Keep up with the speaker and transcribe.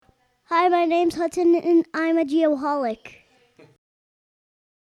Hi, my name's Hudson, and I'm a geoholic.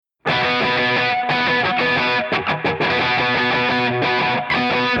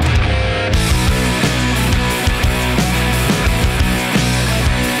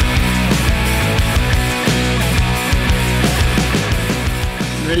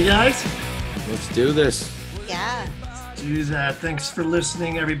 Ready, guys? Let's do this. Yeah. Let's do that. Thanks for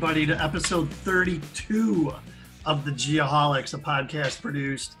listening, everybody, to episode 32 of the Geoholics, a podcast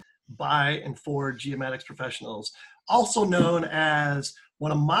produced by and for geomatics professionals, also known as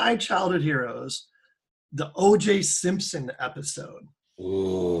one of my childhood heroes, the O.J. Simpson episode.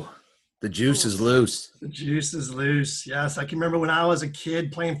 Ooh, the juice is loose. The juice is loose. Yes, I can remember when I was a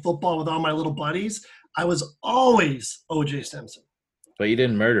kid playing football with all my little buddies, I was always O.J. Simpson. But you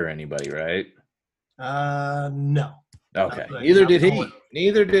didn't murder anybody, right? No. Okay. Neither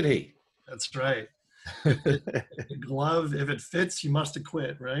did he. That's right. The glove, if it fits, you must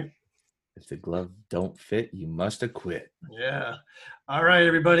acquit, right? If the glove don't fit, you must acquit. Yeah. All right,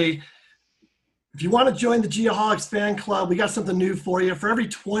 everybody. If you want to join the Geoholics fan club, we got something new for you. For every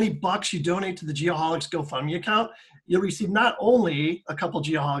 $20 you donate to the Geoholics GoFundMe account, you'll receive not only a couple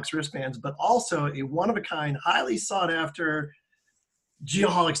Geoholics wristbands, but also a one-of-a-kind, highly sought-after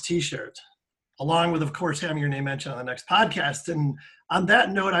Geoholics t-shirt, along with, of course, having your name mentioned on the next podcast. And on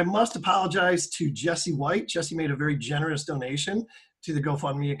that note, I must apologize to Jesse White. Jesse made a very generous donation to the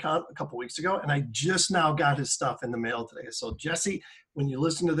GoFundMe account a couple weeks ago, and I just now got his stuff in the mail today. So, Jesse, when you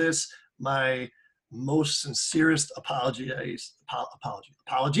listen to this, my most sincerest apologies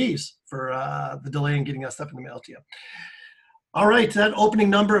for the delay in getting that stuff in the mail to you. All right, that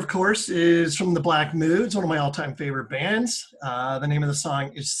opening number, of course, is from the Black Moods, one of my all-time favorite bands. The name of the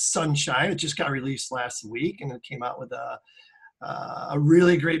song is Sunshine. It just got released last week, and it came out with a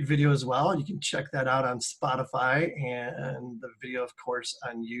really great video as well. You can check that out on Spotify and the video, of course,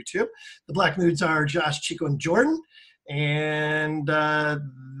 on YouTube. The Black Moods are Josh, Chico, and Jordan, and the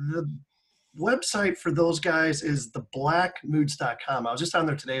website for those guys is theblackmoods.com. I was just on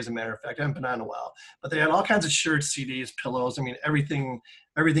there today, as a matter of fact. I haven't been on in a while, but they had all kinds of shirts, CDs, pillows. I mean, everything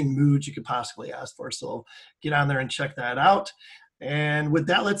moods you could possibly ask for. So get on there and check that out. And with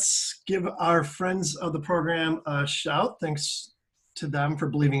that, let's give our friends of the program a shout. Thanks to them for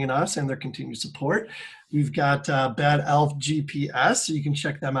believing in us and their continued support. We've got Bad Elf GPS, so you can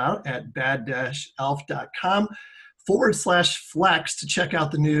check them out at bad-elf.com/flex to check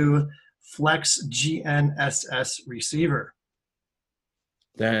out the new Flex GNSS receiver.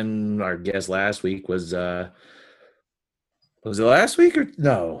 Then our guest last week was it last week or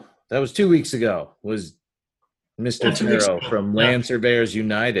no? That was 2 weeks ago. Was Mr. Farrow from Land Surveyors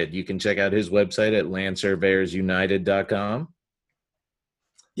United. You can check out his website at landsurveyorsunited.com.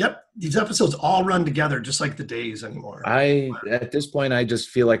 Yep, these episodes all run together, just like the days anymore. At this point, I just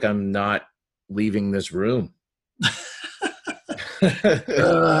feel like I'm not leaving this room.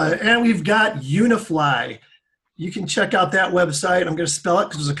 And we've got Unifly. You can check out that website. I'm going to spell it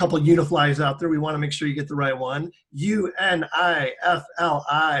because there's a couple of Uniflies out there. We want to make sure you get the right one.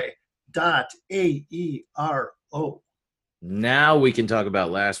 UNIFLI.AERO. Now we can talk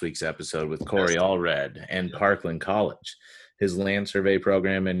about last week's episode with Corey Allred and Parkland College, his land survey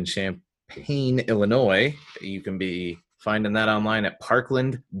program in Champaign, Illinois. You can be finding that online at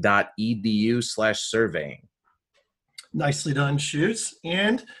parkland.edu/surveying. Nicely done, Shoots.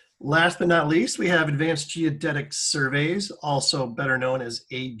 And last but not least, we have Advanced Geodetic Surveys, also better known as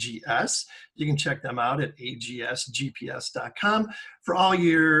AGS. You can check them out at agsgps.com for all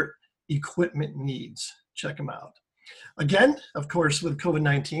your equipment needs. Check them out. Again, of course, with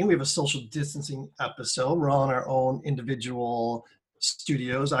COVID-19, we have a social distancing episode. We're all in our own individual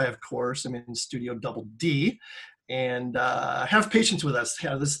studios. I, of course, am in Studio Double D. And have patience with us.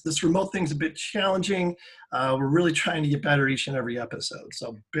 Yeah, this remote thing's a bit challenging. We're really trying to get better each and every episode,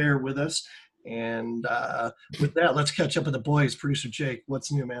 so bear with us. And with that, let's catch up with the boys. Producer Jake,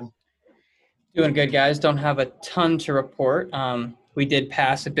 what's new, man? Doing good, guys. Don't have a ton to report. We did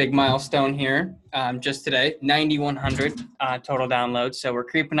pass a big milestone here just today, 9,100 total downloads. So we're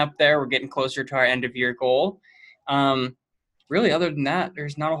creeping up there. We're getting closer to our end-of-year goal. Really, other than that,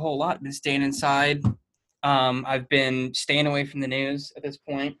 there's not a whole lot. I've been staying inside. I've been staying away from the news at this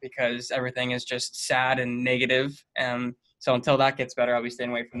point because everything is just sad and negative. So until that gets better, I'll be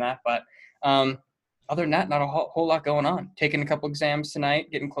staying away from that. But other than that, not a whole lot going on. Taking a couple exams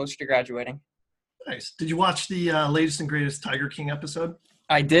tonight, getting closer to graduating. Nice. Did you watch the latest and greatest Tiger King episode?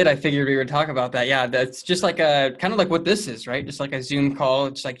 I did. I figured we would talk about that. Yeah, that's just like kind of like what this is, right? Just like a Zoom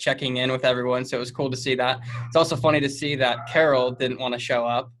call, just like checking in with everyone. So it was cool to see that. It's also funny to see that Carol didn't want to show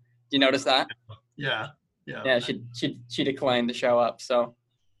up. Do you notice that? Yeah. Yeah, she declined to show up. So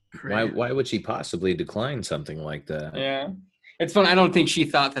Why would she possibly decline something like that? Yeah. It's fun. I don't think she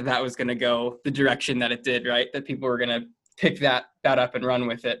thought that was going to go the direction that it did, right? That people were going to pick that up and run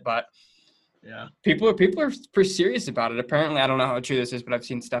with it. But Yeah. People are pretty serious about it. Apparently, I don't know how true this is, but I've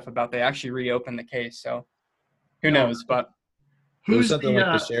seen stuff about they actually reopened the case. So who knows? But It was Who's something like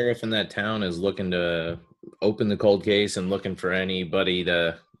the the sheriff in that town is looking to open the cold case and looking for anybody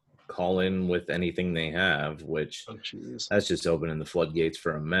to call in with anything they have, which that's just opening the floodgates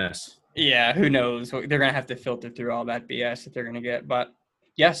for a mess. yeah, who knows? They're going to have to filter through all that BS that they're going to get. But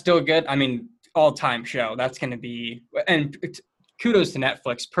yeah, still good. I mean, all-time show. That's going to be – and kudos to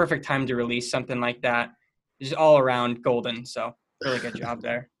Netflix. Perfect time to release something like that. Just all around golden. So really good job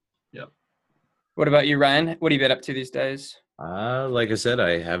there. Yep. What about you, Ryan? What have you been up to these days? Like I said,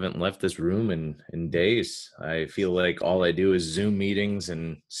 I haven't left this room in days. I feel like all I do is Zoom meetings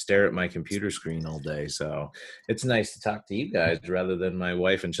and stare at my computer screen all day. So it's nice to talk to you guys rather than my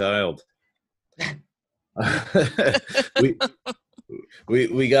wife and child.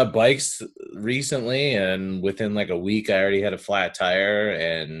 We got bikes recently, and within like a week I already had a flat tire,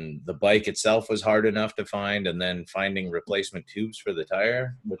 and the bike itself was hard enough to find, and then finding replacement tubes for the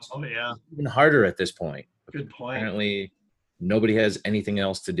tire, which is even harder at this point. Good point. Apparently nobody has anything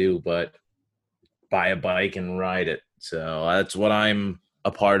else to do but buy a bike and ride it. So that's what I'm a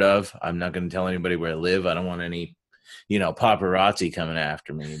part of. I'm not going to tell anybody where I live. I don't want any, paparazzi coming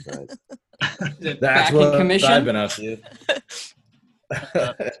after me, but that's what I've been up to.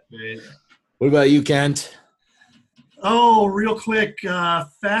 What about you, Kent? Oh, real quick,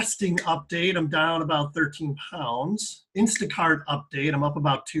 fasting update. I'm down about 13 pounds. Instacart update. I'm up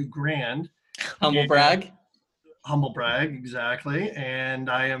about $2,000. Humble brag. Humble brag, exactly. And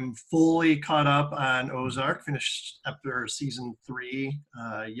I am fully caught up on Ozark. Finished after season 3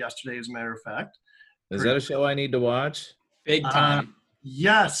 yesterday, as a matter of fact. Is that a show I need to watch? Big time.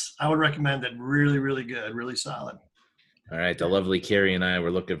 Yes, I would recommend it. Really, really good. Really solid. All right, the lovely Carrie and I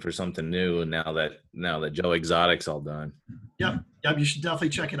were looking for something new now that Joe Exotic's all done. Yep, you should definitely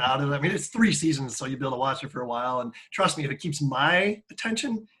check it out. I mean, it's 3 seasons, so you'll be able to watch it for a while. And trust me, if it keeps my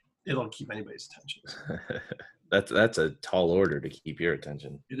attention, it'll keep anybody's attention. That's a tall order to keep your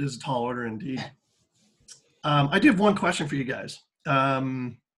attention. It is a tall order indeed. I do have one question for you guys.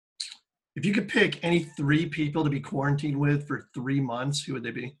 If you could pick any 3 people to be quarantined with for 3 months, who would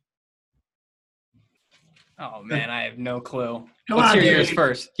they be? Oh, man, I have no clue. Come Let's on, hear yours Dave.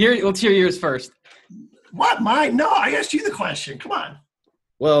 first. Let's hear yours first. What? Mine? No, I asked you the question. Come on.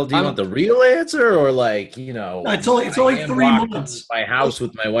 Well, do you want the real answer or like, No, it's only 3 months. My house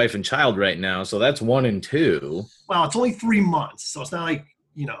with my wife and child right now, so that's 1 and 2. Well, it's only 3 months, so it's not like,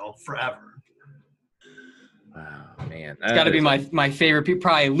 forever. Wow, man. It's got to be my favorite people.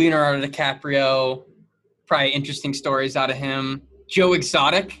 Probably Leonardo DiCaprio. Probably interesting stories out of him. Joe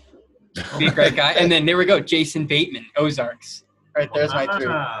Exotic. Be a great guy. And then there we go. Jason Bateman, Ozarks. Right there's my 3.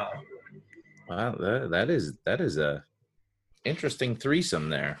 Wow, that is a interesting threesome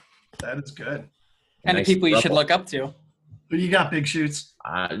there. That is good. And the people you should look up to. Who you got, Big Shoots?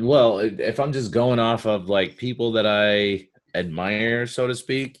 Well, if I'm just going off of like people that I admire, so to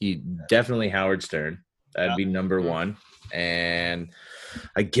speak, definitely Howard Stern. That'd be number 1. And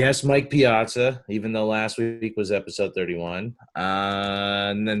I guess Mike Piazza, even though last week was episode 31.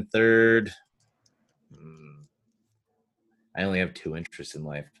 And then third, I only have 2 interests in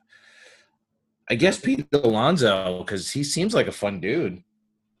life. I guess Pete Alonso, because he seems like a fun dude.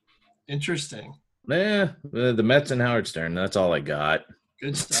 Interesting. Yeah, the Mets and Howard Stern. That's all I got.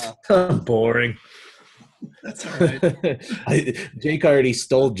 Good stuff. Boring. That's all right. Jake already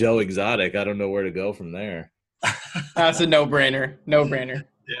stole Joe Exotic. I don't know where to go from there. That's a no-brainer. No-brainer.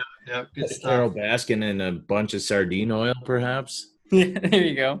 Yeah, good stuff. Carol Baskin and a bunch of sardine oil, perhaps. Yeah, there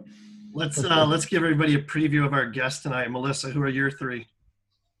you go. Let's give everybody a preview of our guest tonight. Melissa, who are your 3?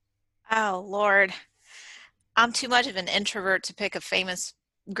 Oh, Lord. I'm too much of an introvert to pick a famous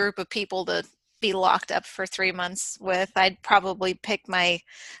group of people to be locked up for 3 months with. I'd probably pick my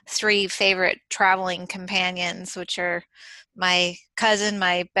 3 favorite traveling companions, which are my cousin,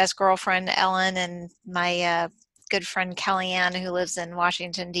 my best girlfriend, Ellen, and my good friend, Kellyanne, who lives in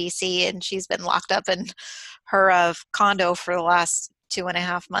Washington, D.C., and she's been locked up in her condo for the last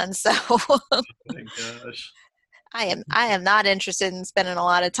 2.5 months. So Oh my gosh. I am not interested in spending a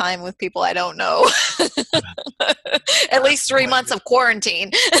lot of time with people I don't know. At least 3 months of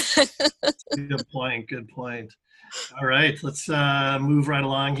quarantine. Good point. All right, let's move right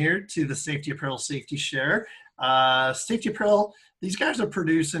along here to the Safety Apparel Safety Share. Safety Apparel, these guys are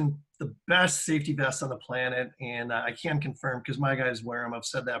producing the best safety vests on the planet, and I can confirm because my guys wear them. I've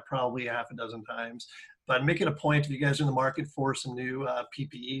said that probably 6 times. But make it a point, if you guys are in the market for some new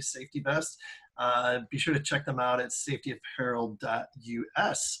PPE safety vests, be sure to check them out at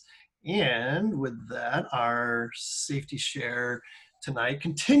safetyapparel.us. And with that, our safety share tonight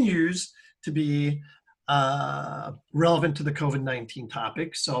continues to be relevant to the COVID-19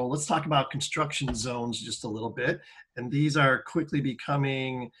 topic. So let's talk about construction zones just a little bit. And these are quickly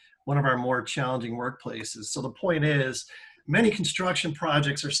becoming one of our more challenging workplaces. So the point is, many construction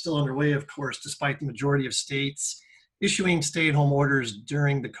projects are still underway, of course, despite the majority of states issuing stay-at-home orders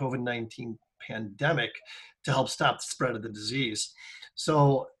during the COVID-19 pandemic to help stop the spread of the disease.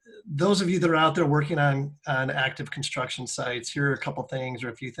 So those of you that are out there working on active construction sites, here are a couple things or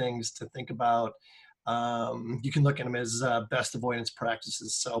a few things to think about. You can look at them as best avoidance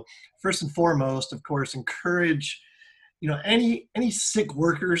practices. So first and foremost, of course, encourage any sick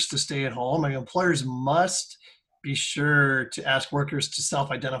workers to stay at home. I mean, employers must be sure to ask workers to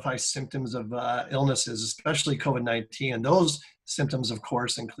self-identify symptoms of illnesses, especially COVID-19. And those symptoms, of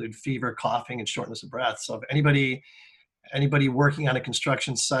course, include fever, coughing, and shortness of breath. So if anybody working on a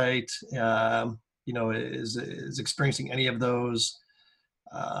construction site, is experiencing any of those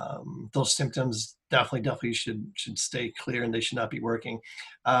symptoms, definitely should stay clear, and they should not be working.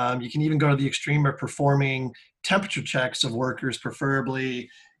 You can even go to the extreme of performing temperature checks of workers, preferably,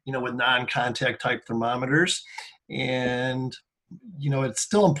 with non-contact type thermometers. And, it's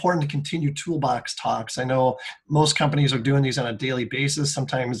still important to continue toolbox talks. I know most companies are doing these on a daily basis,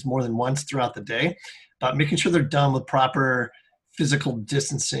 sometimes more than once throughout the day, but making sure they're done with proper physical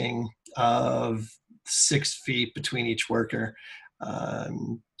distancing of 6 feet between each worker.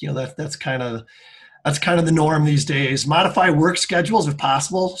 That's kind of the norm these days. Modify work schedules if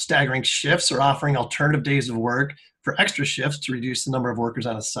possible, staggering shifts or offering alternative days of work for extra shifts to reduce the number of workers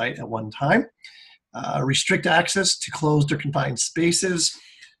on a site at one time. Restrict access to closed or confined spaces.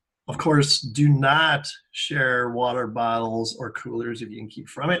 Of course, do not share water bottles or coolers if you can keep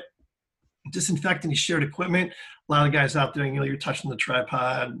from it. Disinfect any shared equipment. A lot of the guys out there, you're touching the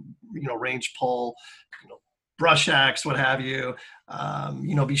tripod, range pole, brush axe, what have you.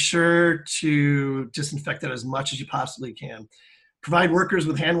 Be sure to disinfect that as much as you possibly can. Provide workers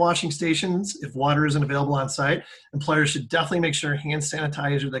with hand washing stations if water isn't available on site. Employers should definitely make sure hand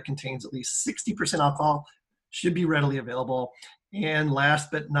sanitizer that contains at least 60% alcohol should be readily available. And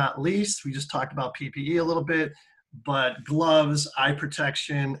last but not least, we just talked about PPE a little bit, but gloves, eye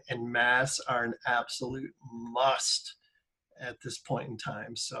protection, and masks are an absolute must at this point in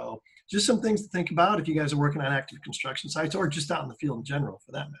time. So just some things to think about if you guys are working on active construction sites or just out in the field in general,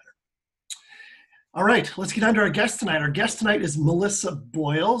 for that matter. All right, let's get on to our guest tonight. Our guest tonight is Melissa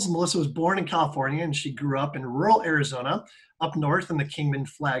Boyles. Melissa was born in California, and she grew up in rural Arizona, up north in the Kingman,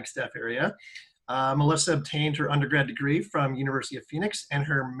 Flagstaff area. Melissa obtained her undergrad degree from University of Phoenix and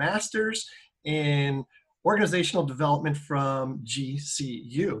her master's in organizational development from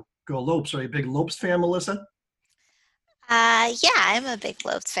GCU. Go Lopes. Are you a big Lopes fan, Melissa? Yeah, I'm a big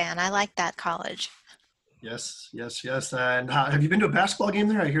Lopes fan. I like that college. Yes. And have you been to a basketball game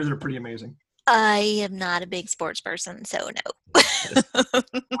there? I hear they're pretty amazing. I am not a big sports person, so no.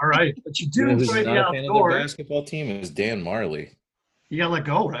 All right, but you do who's enjoy the not a fan of the outdoors. basketball team is Dan Marley. You gotta let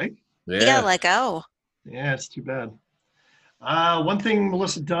go, right? You gotta let go. Yeah, it's too bad. One thing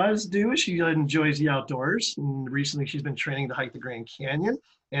Melissa does do is she enjoys the outdoors. And recently she's been training to hike the Grand Canyon.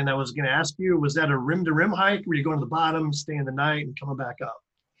 And I was going to ask you, was that a rim-to-rim hike? Were you going to the bottom, staying the night, and coming back up?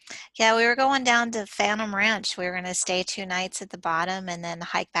 Yeah, we were going down to Phantom Ranch. We were going to stay 2 nights at the bottom and then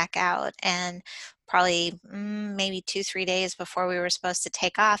hike back out. And probably maybe 2-3 days before we were supposed to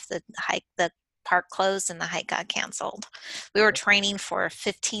take off, the park closed and the hike got canceled. We were training for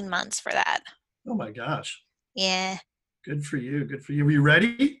 15 months for that. Oh my gosh. Yeah. Good for you. Were you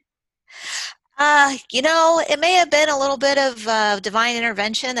ready? It may have been a little bit of divine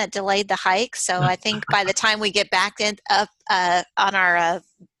intervention that delayed the hike. So I think by the time we get back up on our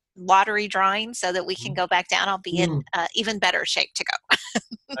lottery drawing so that we can go back down, I'll be in even better shape to go.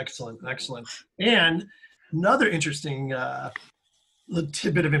 Excellent. And another interesting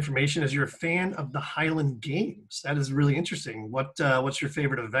tidbit of information is you're a fan of the Highland Games. That is really interesting. What's your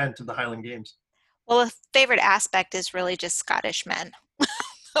favorite event of the Highland Games? Well, a favorite aspect is really just Scottish men.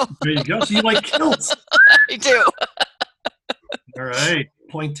 There you go. So you like kilts. I do. All right.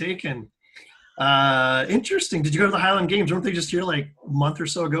 Point taken. Interesting. Did you go to the Highland Games? Weren't they just here like a month or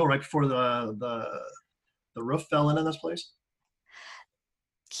so ago, right before the roof fell in this place?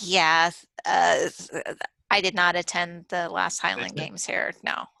 Yeah. I did not attend the last Highland Games here.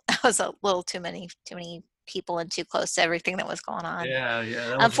 No, that was a little too many people and too close to everything that was going on.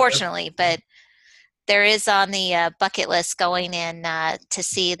 Yeah. Unfortunately, but there is on the bucket list going in to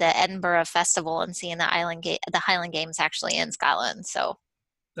see the Edinburgh Festival and seeing the Highland Games actually in Scotland. So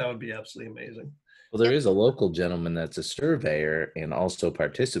That would be absolutely amazing. Well, there is a local gentleman that's a surveyor and also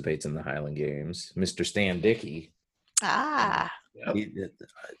participates in the Highland Games, Mr. Stan Dickey. ah, Yep.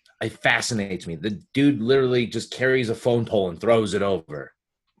 It fascinates me. The dude literally just carries a phone pole and throws it over.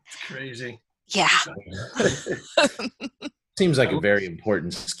 It's crazy. yeah. Seems like a very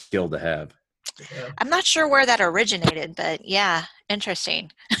important skill to have. Yeah. I'm not sure where that originated, but yeah,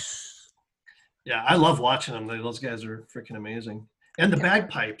 interesting. Yeah, I love watching them. Those guys are freaking amazing. And the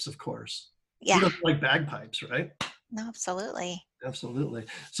bagpipes, of course. Yeah, Who doesn't like bagpipes, right? no, absolutely. Absolutely.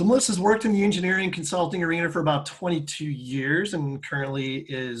 So Melissa's worked in the engineering consulting arena for about 22 years and currently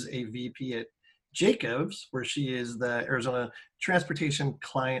is a VP at Jacobs, where she is the Arizona Transportation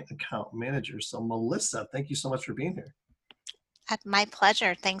Client Account Manager. So Melissa, thank you so much for being here. My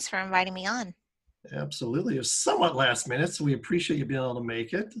pleasure. Thanks for inviting me on. Absolutely. It was somewhat last minute, so we appreciate you being able to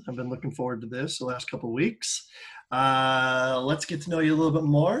make it. I've been looking forward to this the last couple of weeks. Let's get to know you a little bit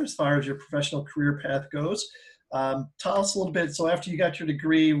more as far as your professional career path goes. Tell us a little bit. So after you got your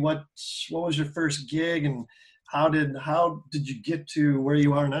degree, what was your first gig, and how did you get to where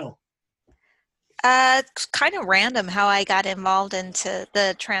you are now? Kind of random how I got involved into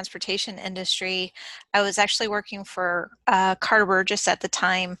the transportation industry. I was actually working for Carter Burgess at the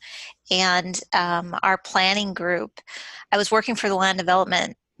time, and our planning group, I was working for the land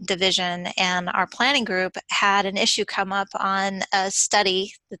development division, and our planning group had an issue come up on a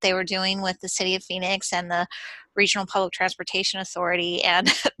study that they were doing with the city of Phoenix and the Regional Public Transportation Authority,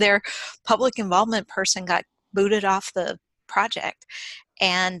 and their public involvement person got booted off the project.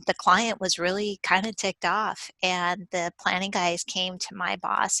 And the client was really kind of ticked off. And the planning guys came to my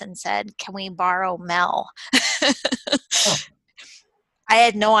boss and said, "Can we borrow Mel?" Oh. I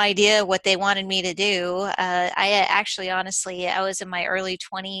had no idea what they wanted me to do. Honestly, I was in my early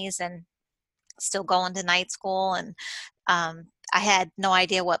 20s and still going to night school. And I had no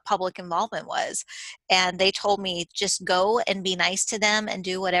idea what public involvement was. And they told me, just go and be nice to them and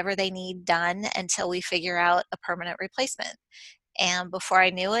do whatever they need done until we figure out a permanent replacement. And before I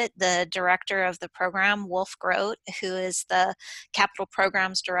knew it, the director of the program, Wolf Grote, who is the capital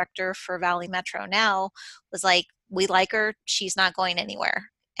programs director for Valley Metro now, was like, "We like her. She's not going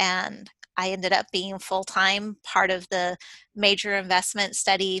anywhere." And I ended up being full-time part of the major investment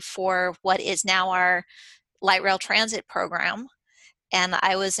study for what is now our light rail transit program. And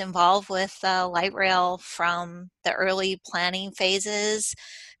I was involved with light rail from the early planning phases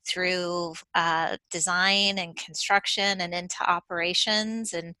through design and construction and into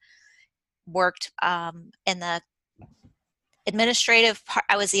operations, and worked in the administrative part.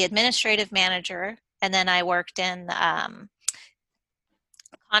 I was the administrative manager, and then I worked in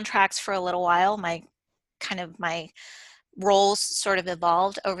contracts for a little while. My roles sort of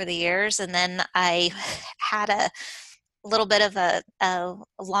evolved over the years, and then I had a little bit of a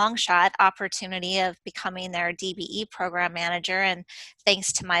long shot opportunity of becoming their DBE program manager. And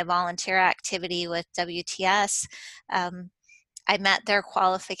thanks to my volunteer activity with WTS, I met their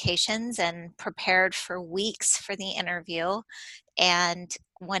qualifications and prepared for weeks for the interview, and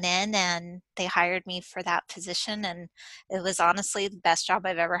went in and they hired me for that position. And it was honestly the best job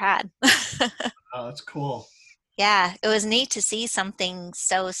I've ever had. Oh, that's cool. Yeah, it was neat to see something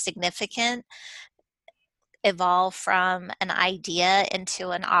so significant evolve from an idea into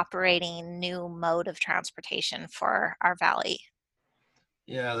an operating new mode of transportation for our valley.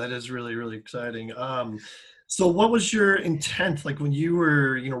 Yeah, that is really, really exciting. So what was your intent? Like when you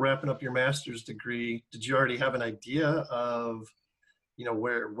were, wrapping up your master's degree, did you already have an idea of,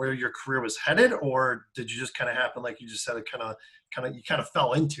 where your career was headed, or did you just kind of happen, like you just said, it you kind of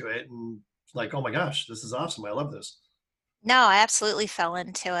fell into it and like, oh my gosh, this is awesome. I love this. No, I absolutely fell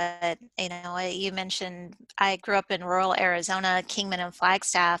into it. You mentioned I grew up in rural Arizona, Kingman and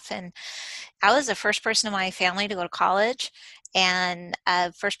Flagstaff, and I was the first person in my family to go to college, and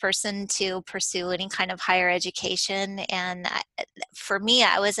first person to pursue any kind of higher education. And for me,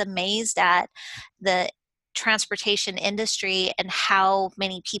 I was amazed at the transportation industry and how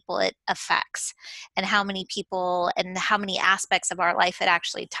many people it affects, and how many people and how many aspects of our life it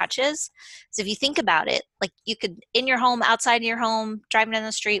actually touches. So if you think about it, like you could, in your home, outside your home, driving down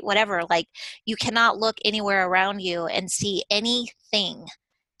the street, whatever, like you cannot look anywhere around you and see anything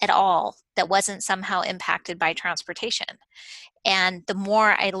at all that wasn't somehow impacted by transportation. And the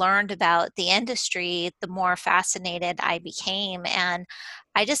more I learned about the industry, the more fascinated I became. And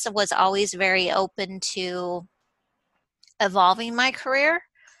I just was always very open to evolving my career.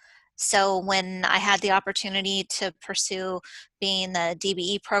 So when I had the opportunity to pursue being the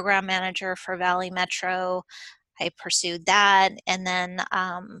DBE program manager for Valley Metro, I pursued that, and then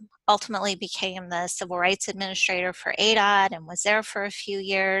ultimately became the civil rights administrator for ADOT and was there for a few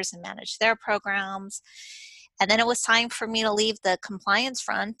years and managed their programs. And then it was time for me to leave the compliance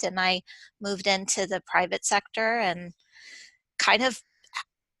front, and I moved into the private sector and kind of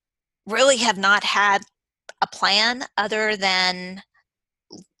really have not had a plan other than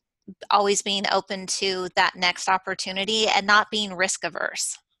always being open to that next opportunity and not being risk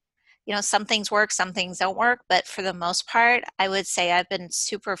averse. You know, some things work, some things don't work, but for the most part, I would say I've been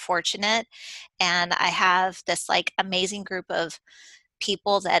super fortunate, and I have this like amazing group of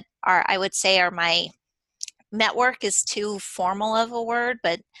people that are, I would say, are my network is too formal of a word,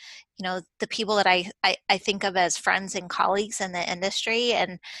 but you know, the people that I think of as friends and colleagues in the industry,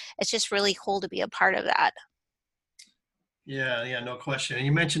 and it's just really cool to be a part of that. Yeah, no question. And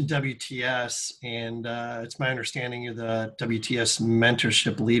you mentioned WTS, and it's my understanding you're the WTS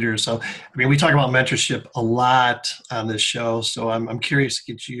mentorship leader. So, I mean, we talk about mentorship a lot on this show. So, I'm curious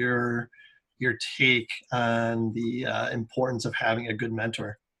to get your take on the importance of having a good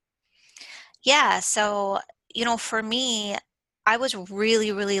mentor. Yeah, so you know, for me, I was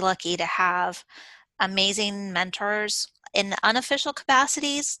really, really lucky to have amazing mentors in unofficial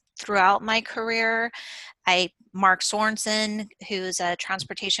capacities throughout my career. Mark Sorensen, who's a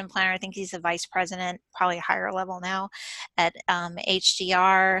transportation planner, I think he's a vice president, probably a higher level now at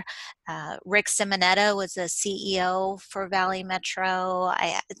HDR. Rick Simonetta was the CEO for Valley Metro.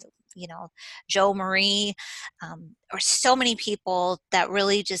 You know, Joe Marie, or so many people that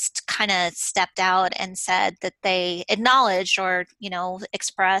really just kind of stepped out and said that they acknowledged or, you know,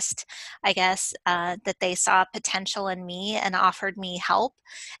 expressed, I guess, that they saw potential in me and offered me help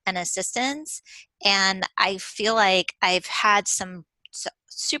and assistance. And I feel like I've had some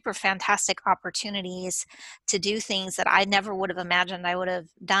super fantastic opportunities to do things that I never would have imagined I would have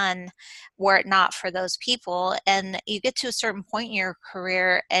done were it not for those people. And you get to a certain point in your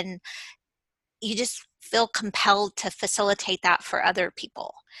career and you just feel compelled to facilitate that for other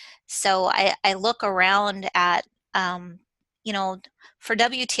people. So I look around at, you know, for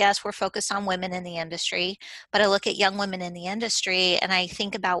WTS, we're focused on women in the industry, but I look at young women in the industry and I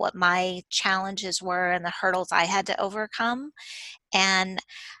think about what my challenges were and the hurdles I had to overcome. And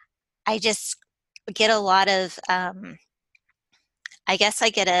I just get a lot of, I guess I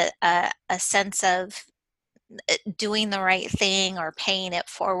get a sense of doing the right thing or paying it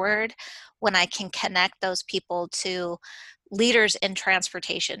forward when I can connect those people to leaders in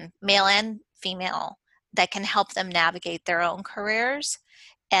transportation, male and female, that can help them navigate their own careers.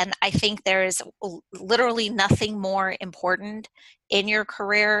 And I think there is literally nothing more important in your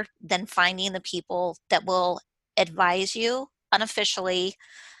career than finding the people that will advise you unofficially,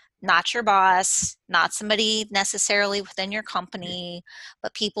 not your boss, not somebody necessarily within your company,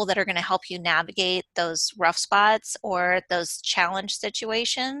 but people that are going to help you navigate those rough spots or those challenge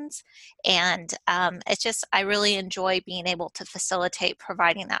situations. And it's just, I really enjoy being able to facilitate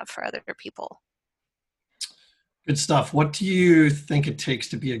providing that for other people. Good stuff. What do you think it takes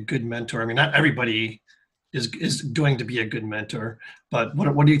to be a good mentor? I mean, not everybody is going to be a good mentor, but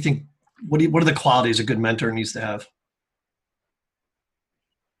what do you think? What are the qualities a good mentor needs to have?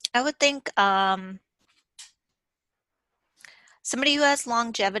 I would think somebody who has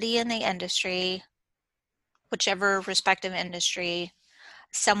longevity in the industry, whichever respective industry,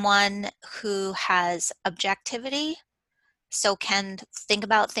 someone who has objectivity, so can think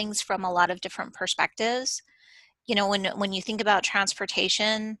about things from a lot of different perspectives. You know, when you think about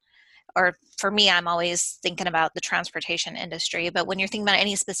transportation, or for me, I'm always thinking about the transportation industry, but when you're thinking about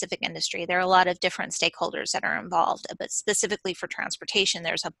any specific industry, there are a lot of different stakeholders that are involved. But specifically for transportation,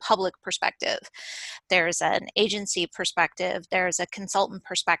 there's a public perspective, there's an agency perspective, there's a consultant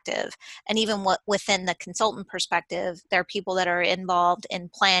perspective, and even within the consultant perspective, there are people that are involved in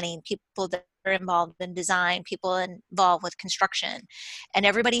planning, people that are involved in design, people involved with construction, and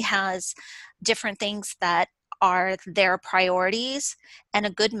everybody has different things that are their priorities. And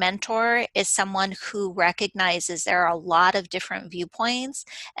a good mentor is someone who recognizes there are a lot of different viewpoints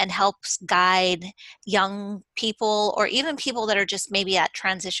and helps guide young people or even people that are just maybe at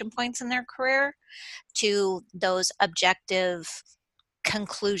transition points in their career to those objective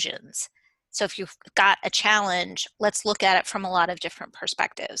conclusions. So if you've got a challenge, let's look at it from a lot of different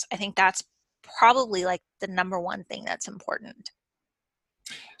perspectives. I think that's probably like the number one thing that's important.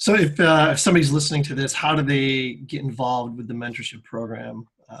 So if somebody's listening to this, how do they get involved with the mentorship program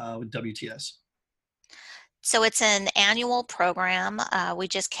with WTS? So it's an annual program. We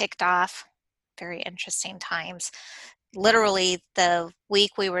just kicked off, very interesting times. literally the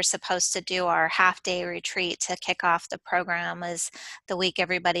week we were supposed to do our half-day retreat to kick off the program is the week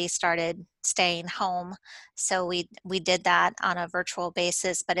everybody started staying home. So we did that on a virtual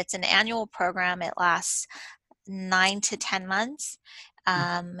basis, but it's an annual program. It lasts 9 to 10 months.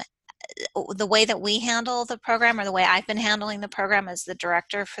 The way that we handle the program, or the way I've been handling the program as the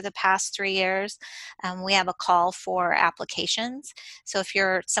director for the past 3 years, we have a call for applications. So if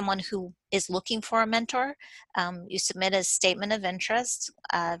you're someone who is looking for a mentor, you submit a statement of interest,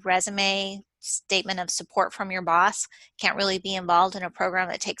 a resume, statement of support from your boss. Can't really be involved in a program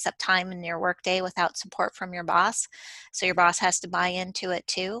that takes up time in your workday without support from your boss. So your boss has to buy into it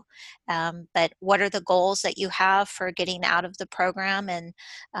too. But what are the goals that you have for getting out of the program, and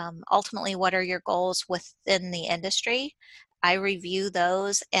ultimately what are your goals within the industry? I review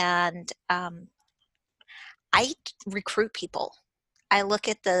those, and I recruit people. I look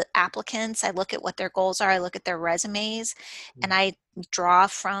at the applicants, I look at what their goals are, I look at their resumes, and I draw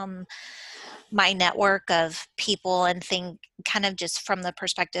from my network of people and think kind of just from the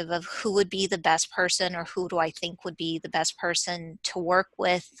perspective of who would be the best person, or who do I think would be the best person to work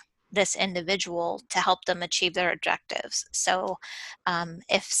with this individual to help them achieve their objectives. So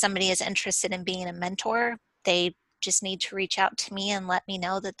if somebody is interested in being a mentor, they just need to reach out to me and let me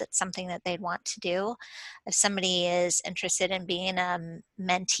know that that's something that they'd want to do. If somebody is interested in being a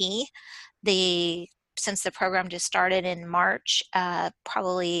mentee, since the program just started in March,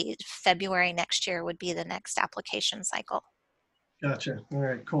 probably February next year would be the next application cycle. Gotcha. All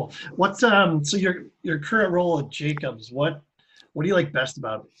right, cool. What's so your current role at Jacobs? What do you like best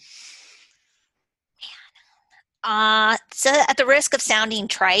about it? So at the risk of sounding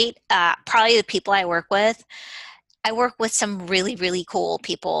trite, probably the people I work with. I work with some really, really cool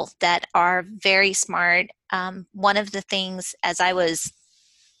people that are very smart. One of the things, as I was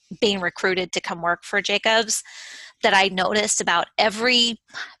being recruited to come work for Jacobs, that I noticed about every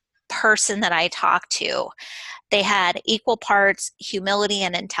person that I talked to, they had equal parts humility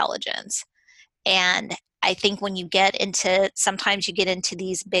and intelligence. And I think when sometimes you get into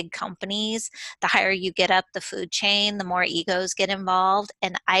these big companies, the higher you get up the food chain, the more egos get involved.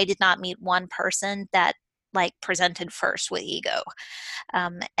 And I did not meet one person that presented first with ego.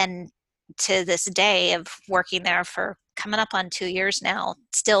 And to this day of working there for coming up on 2 years now,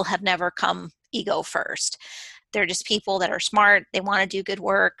 still have never come ego first. They're just people that are smart. They want to do good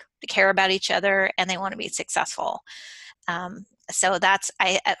work. They care about each other, and they want to be successful. So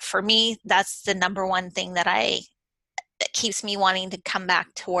for me, that's the number one thing that keeps me wanting to come back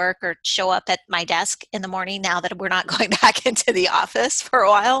to work or show up at my desk in the morning, now that we're not going back into the office for a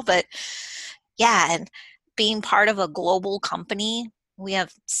while. But yeah, and being part of a global company, we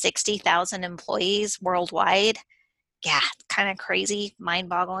have 60,000 employees worldwide. Yeah, kind of crazy,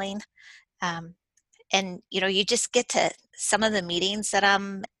 mind-boggling. And you just get to some of the meetings that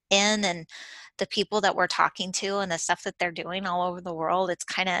I'm in, and the people that we're talking to, and the stuff that they're doing all over the world. It's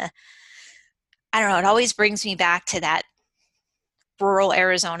kind of, I don't know, it always brings me back to that rural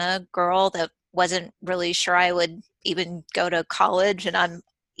Arizona girl that wasn't really sure I would even go to college, and I'm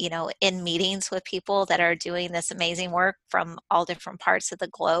in meetings with people that are doing this amazing work from all different parts of the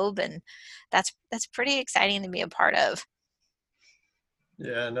globe, and that's pretty exciting to be a part of.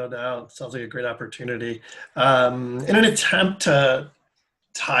 Yeah, no doubt. Sounds like a great opportunity. In an attempt to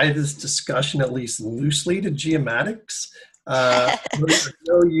tie this discussion at least loosely to geomatics, I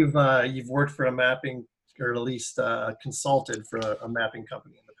know you've worked for a mapping, or at least consulted for a mapping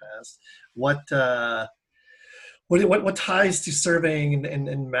company in the past. What ties to surveying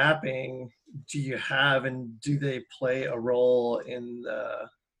and mapping do you have, and do they play a role in the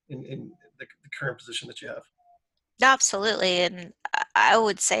current position that you have? Absolutely, and I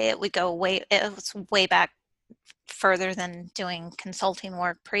would say it was way back further than doing consulting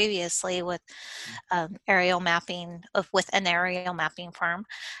work previously with aerial mapping with an aerial mapping firm.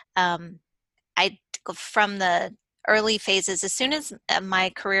 I from the early phases, as soon as my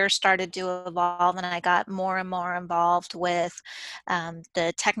career started to evolve and I got more and more involved with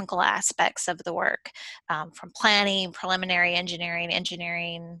the technical aspects of the work, from planning, preliminary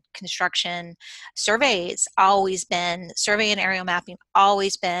engineering, construction, survey and aerial mapping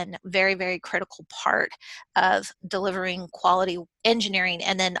always been very, very critical part of delivering quality engineering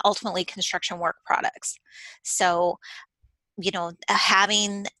and then ultimately construction work products. So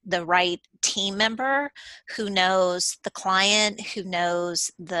having the right team member who knows the client, who knows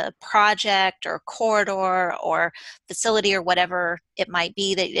the project or corridor or facility or whatever it might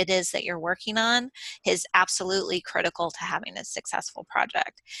be that it is that you're working on is absolutely critical to having a successful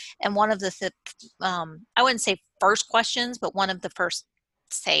project. And one of the, I wouldn't say first questions, but one of the first,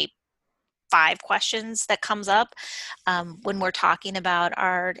 say, 5 questions that comes up when we're talking about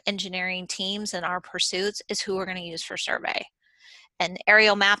our engineering teams and our pursuits is who we're going to use for survey. And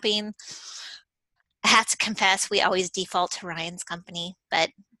aerial mapping, I have to confess, we always default to Ryan's company, but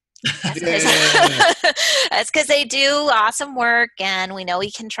that's because they do awesome work and we know we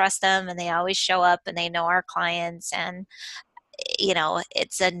can trust them and they always show up and they know our clients, and you know,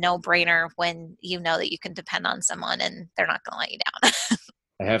 it's a no-brainer when you know that you can depend on someone and they're not going to let you down.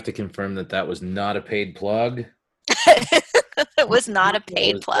 I have to confirm that was not a paid plug. It was not a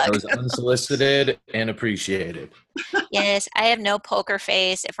paid plug. That was unsolicited and appreciated. Yes, I have no poker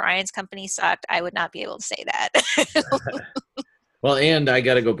face. If Ryan's company sucked, I would not be able to say that. Well, and I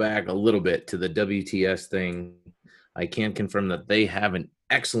got to go back a little bit to the WTS thing. I can confirm that they have an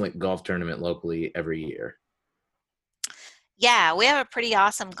excellent golf tournament locally every year. Yeah, we have a pretty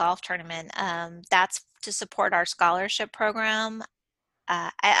awesome golf tournament. That's to support our scholarship program.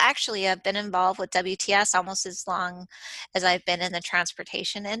 I actually have been involved with WTS almost as long as I've been in the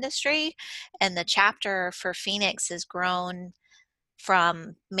transportation industry, and the chapter for Phoenix has grown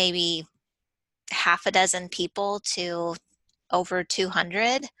from maybe half a dozen people to over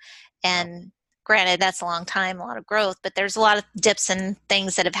 200. And granted, that's a long time, a lot of growth, but there's a lot of dips and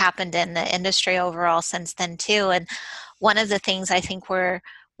things that have happened in the industry overall since then too. And one of the things I think we're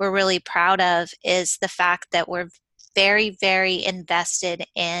really proud of is the fact that we're very, very invested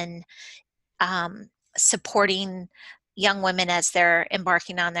in supporting young women as they're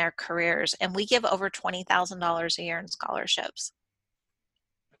embarking on their careers. And we give over $20,000 a year in scholarships.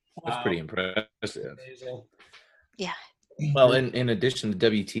 That's pretty impressive. Amazing. Yeah. Well, in addition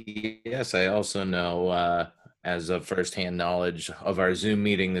to WTS, I also know as of firsthand knowledge of our Zoom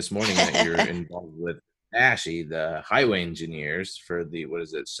meeting this morning that you're involved with ASHE, the highway engineers for the,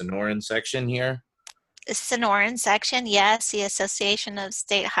 Sonoran section here? Sonoran section, yes, the Association of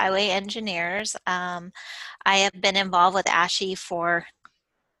State Highway Engineers. I have been involved with ASHE for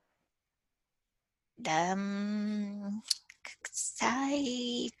 7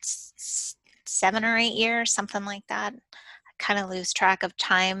 or 8 years, something like that. I kind of lose track of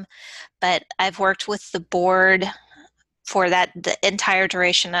time, but I've worked with the board for the entire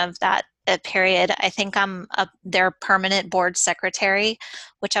duration of that period. I think I'm their permanent board secretary,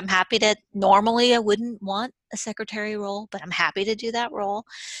 which I'm happy to. Normally I wouldn't want a secretary role, but I'm happy to do that role.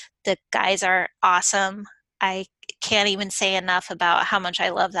 The guys are awesome. I can't even say enough about how much I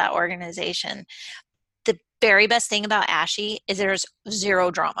love that organization. The very best thing about ASHE is there's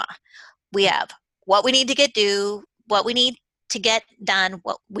zero drama. We have what we need to what we need to get done,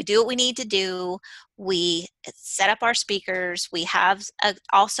 what we need to do. We set up our speakers. We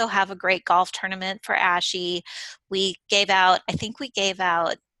also have a great golf tournament for ASHE. I think we gave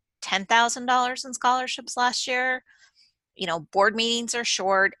out $10,000 in scholarships last year. You know, board meetings are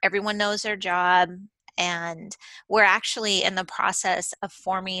short. Everyone knows their job. And we're actually in the process of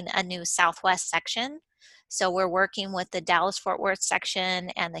forming a new Southwest section. So we're working with the Dallas-Fort Worth section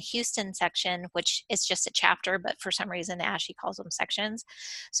and the Houston section, which is just a chapter, but for some reason ASHE calls them sections.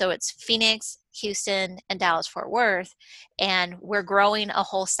 So it's Phoenix, Houston, and Dallas-Fort Worth. And we're growing a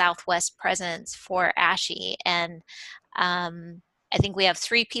whole Southwest presence for ASHE. And I think we have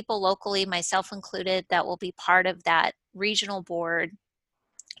 3 people locally, myself included, that will be part of that regional board.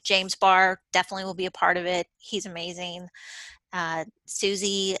 James Barr definitely will be a part of it. He's amazing.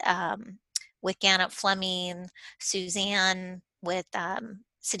 Susie with Gannett Fleming, Suzanne with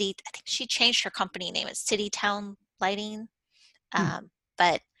City, I think she changed her company name. It's City Town Lighting.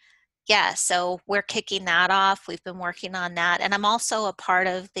 But yeah, so we're kicking that off. We've been working on that. And I'm also a part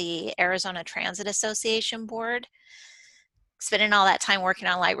of the Arizona Transit Association board. Spending all that time working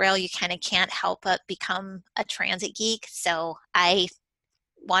on light rail, you kind of can't help but become a transit geek. So I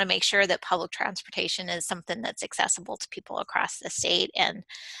want to make sure that public transportation is something that's accessible to people across the state. And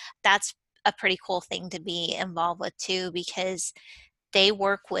that's a pretty cool thing to be involved with too, because they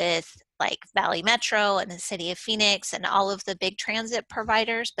work with like Valley Metro and the city of Phoenix and all of the big transit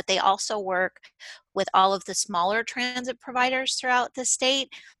providers, but they also work with all of the smaller transit providers throughout the state,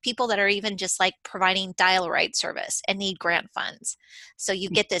 people that are even just like providing dial-a-ride service and need grant funds. So you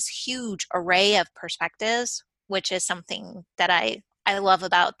get this huge array of perspectives, which is something that I love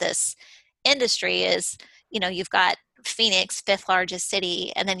about this industry is, you know, you've got Phoenix, 5th largest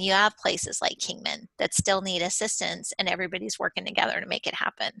city, and then you have places like Kingman that still need assistance and everybody's working together to make it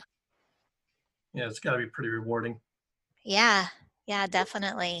happen. Yeah, it's got to be pretty rewarding. Yeah,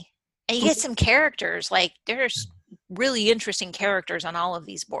 definitely. And you get some characters, like there's really interesting characters on all of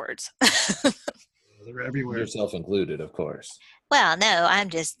these boards. They're everywhere. Yourself included, of course. Well, no, I'm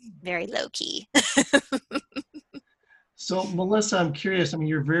just very low key. So Melissa, I'm curious. I mean,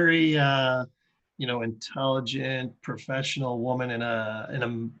 you're very, intelligent, professional woman in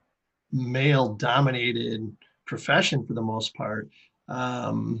a male-dominated profession for the most part.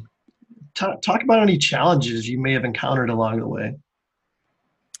 Um, talk about any challenges you may have encountered along the way.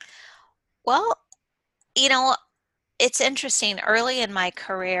 Well, you know, it's interesting. Early in my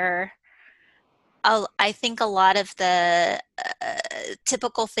career, I think a lot of the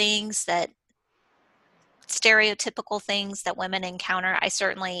typical things that stereotypical things that women encounter, I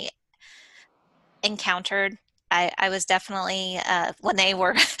certainly encountered. I was definitely, when they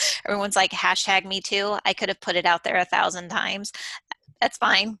were, everyone's like, hashtag me too. I could have put it out there 1,000 times. That's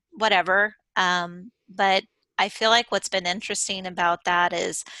fine, whatever. But I feel like what's been interesting about that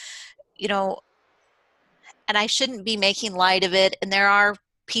is, you know, and I shouldn't be making light of it. And there are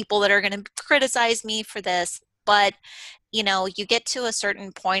people that are going to criticize me for this, but you get to a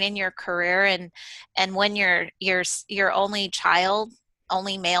certain point in your career, and when your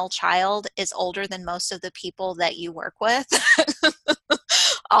only male child is older than most of the people that you work with,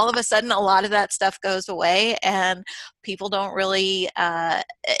 all of a sudden a lot of that stuff goes away, and people don't really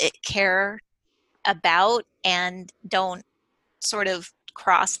care about and don't sort of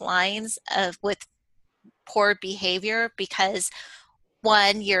cross lines of with poor behavior, because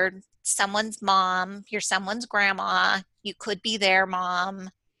one, you're someone's mom, you're someone's grandma, you could be their mom,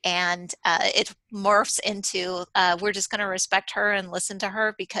 and it morphs into we're just going to respect her and listen to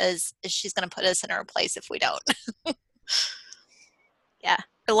her because she's going to put us in our place if we don't. Yeah,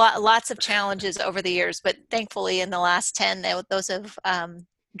 lots of challenges over the years, but thankfully in the last 10, those have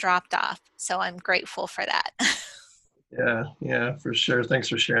dropped off. So I'm grateful for that. Yeah, yeah, for sure. Thanks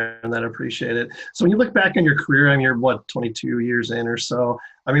for sharing that. I appreciate it. So when you look back on your career, I mean, you're what, 22 years in or so.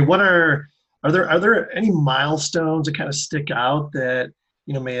 I mean, are there any milestones that kind of stick out that,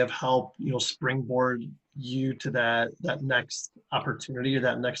 may have helped, springboard you to that next opportunity or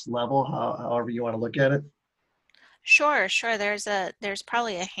that next level, however you want to look at it? Sure, sure. There's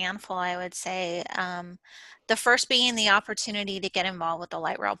probably a handful, I would say. The first being the opportunity to get involved with the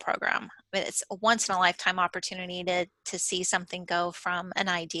light rail program. It's a once in a lifetime opportunity to see something go from an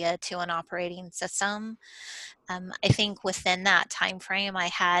idea to an operating system. I think within that time frame, I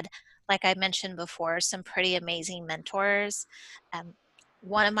had, like I mentioned before, some pretty amazing mentors. Um,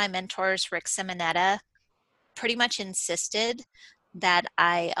 One of my mentors, Rick Simonetta, pretty much insisted that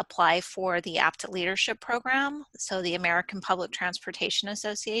I apply for the APT Leadership Program, so the American Public Transportation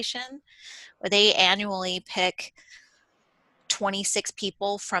Association, where they annually pick 26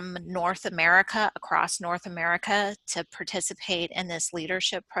 people from across North America, to participate in this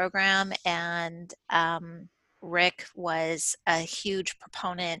leadership program. And Rick was a huge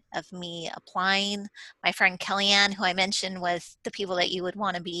proponent of me applying. My friend Kellyanne, who I mentioned was the people that you would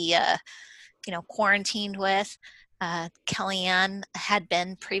want to be quarantined with. Kellyanne had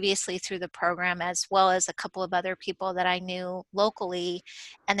been previously through the program, as well as a couple of other people that I knew locally,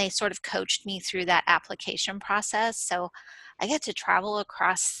 and they sort of coached me through that application process. So I get to travel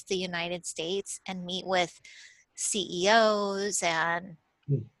across the United States and meet with CEOs and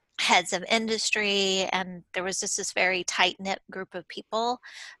Hmm. heads of industry, and there was just this very tight-knit group of people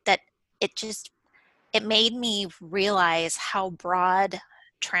that it just it made me realize how broad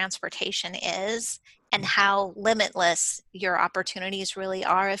transportation is and how limitless your opportunities really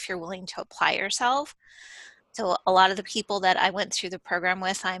are if you're willing to apply yourself. So a lot of the people that I went through the program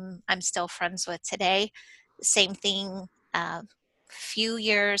with, I'm still friends with today. Same thing. Few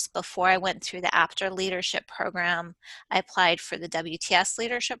years before I went through the After Leadership Program, I applied for the WTS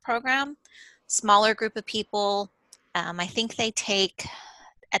Leadership Program. Smaller group of people. I think they take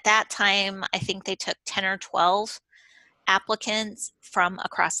At that time, I think they took 10 or 12 applicants from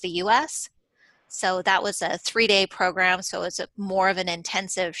across the US. So that was a 3-day program. So it's more of an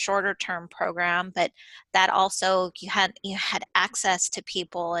intensive, shorter term program, but that also you had access to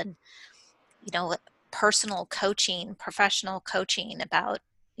people and, you know, personal coaching, professional coaching about,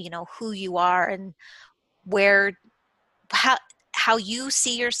 who you are and where, how, how you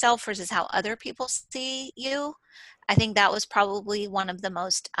see yourself versus how other people see you. I think that was probably one of the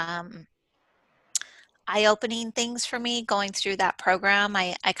most eye-opening things for me going through that program.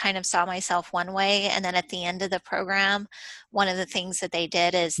 I kind of saw myself one way, and then at the end of the program, one of the things that they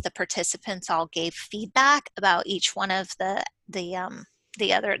did is the participants all gave feedback about each one of their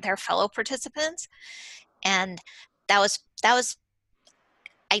fellow participants, and that was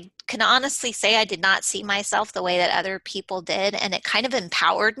I can honestly say I did not see myself the way that other people did. And it kind of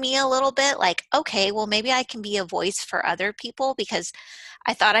empowered me a little bit, like, okay, well, maybe I can be a voice for other people, because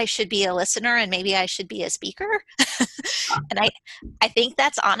I thought I should be a listener and maybe I should be a speaker. And I think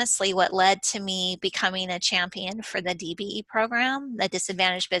that's honestly what led to me becoming a champion for the DBE program, the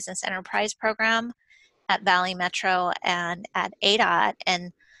Disadvantaged Business Enterprise program at Valley Metro and at ADOT.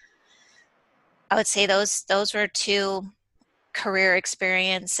 And I would say those were two career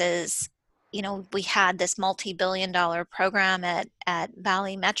experiences. You know, we had this multi-billion-dollar program at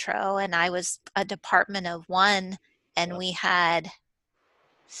Valley Metro, and I was a department of one, and we had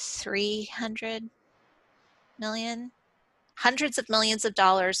 300 million, hundreds of millions of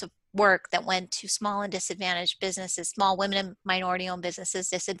dollars of work that went to small and disadvantaged businesses, small women and minority-owned businesses,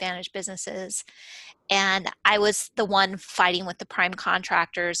 disadvantaged businesses. And I was the one fighting with the prime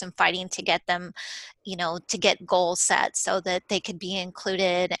contractors and fighting to get them, you know, to get goals set so that they could be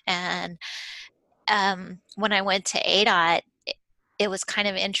included. And when I went to ADOT, it was kind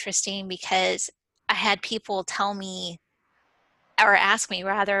of interesting because I had people tell me, or ask me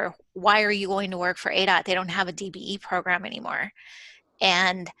rather, why are you going to work for ADOT? They don't have a DBE program anymore.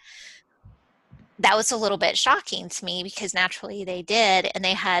 And that was a little bit shocking to me, because naturally they did, and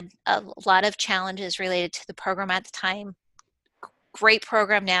they had a lot of challenges related to the program at the time. Great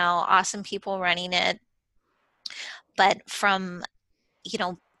program now, awesome people running it. But from, you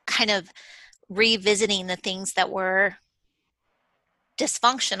know, kind of revisiting the things that were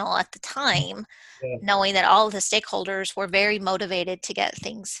dysfunctional at the time, Yeah. knowing that all of the stakeholders were very motivated to get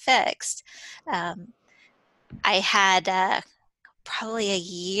things fixed. I had probably a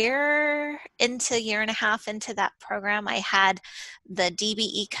year and a half into that program, I had the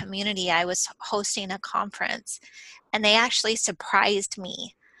DBE community. I was hosting a conference, and they actually surprised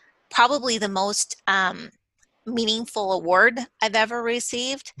me. Probably the most meaningful award I've ever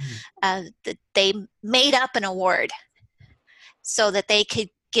received. They made up an award so that they could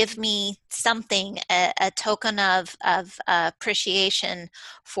give me something, a token of appreciation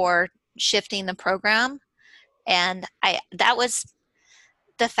for shifting the program. And that was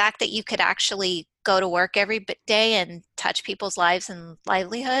the fact that you could actually go to work every day and touch people's lives and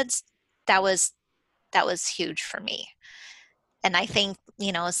livelihoods. That was huge for me. And I think,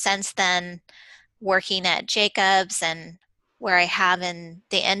 you know, since then, working at Jacobs and where I have in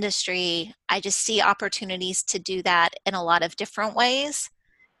the industry, I just see opportunities to do that in a lot of different ways,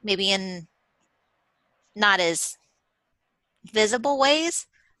 maybe in not as visible ways,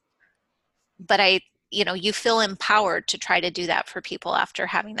 but you know, you feel empowered to try to do that for people after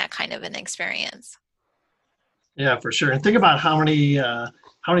having that kind of an experience. Yeah, for sure. And think about how many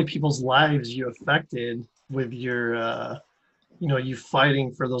people's lives you affected with your, you know, you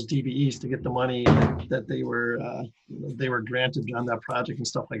fighting for those DBEs to get the money that they were granted on that project and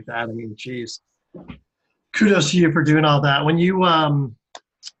stuff like that. I mean, geez, kudos to you for doing all that. When you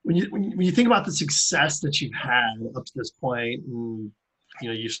think about the success that you've had up to this point, and you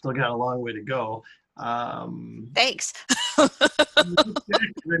know, you've still got a long way to go. Thanks. I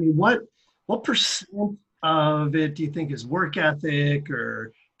mean, what percent of it do you think is work ethic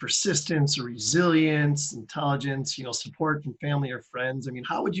or persistence or resilience, intelligence, you know, support from family or friends? I mean,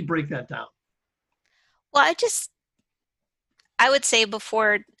 how would you break that down? Well, I would say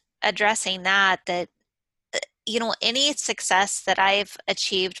before addressing that, you know, any success that I've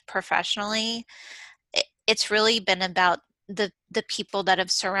achieved professionally, it's really been about the people that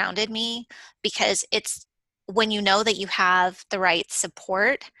have surrounded me, because it's when you know that you have the right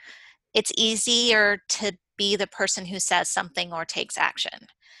support, it's easier to be the person who says something or takes action.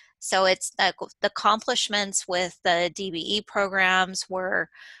 So it's the accomplishments with the DBE programs were,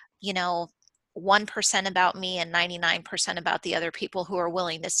 you know, 1% about me and 99% about the other people who are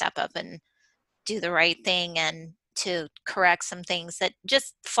willing to step up and do the right thing and to correct some things that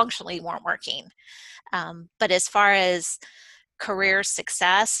just functionally weren't working. But as far as career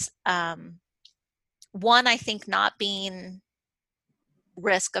success, one, I think not being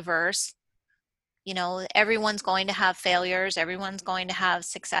risk averse. You know, everyone's going to have failures, everyone's going to have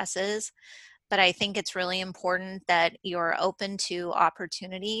successes, but I think it's really important that you're open to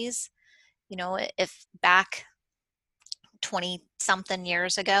opportunities. You know, if back 20 something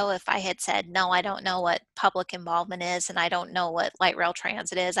years ago, if I had said, no, I don't know what public involvement is and I don't know what light rail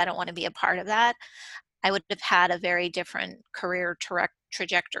transit is, I don't want to be a part of that, I would have had a very different career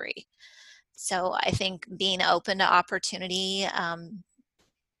trajectory. So I think being open to opportunity,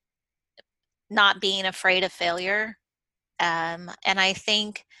 not being afraid of failure, and I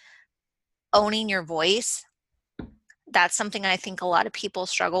think owning your voice, that's something I think a lot of people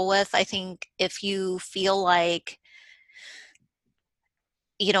struggle with. I think if you feel like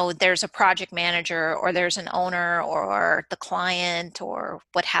there's a project manager or there's an owner or the client or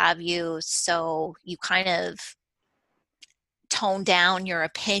what have you. So you kind of tone down your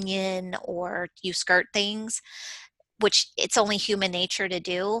opinion or you skirt things, which it's only human nature to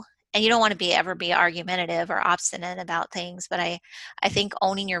do. And you don't want to ever be argumentative or obstinate about things. But I think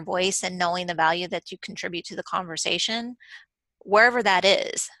owning your voice and knowing the value that you contribute to the conversation, wherever that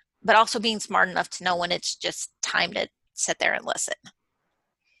is, but also being smart enough to know when it's just time to sit there and listen.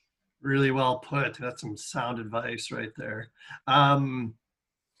 Really well put. That's some sound advice right there. I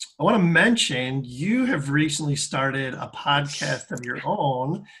want to mention you have recently started a podcast of your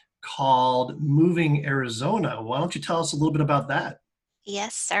own called Moving Arizona. Why don't you tell us a little bit about that?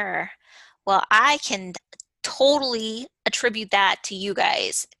 Yes, sir. Well, I can totally attribute that to you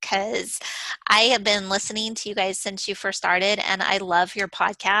guys because I have been listening to you guys since you first started, and I love your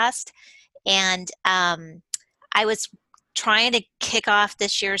podcast. And I was trying to kick off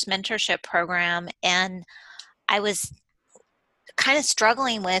this year's mentorship program, and I was kind of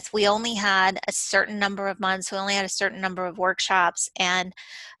struggling with, we only had a certain number of months, we only had a certain number of workshops, and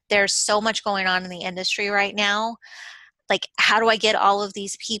there's so much going on in the industry right now. Like, how do I get all of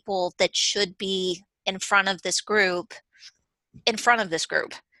these people that should be in front of this group?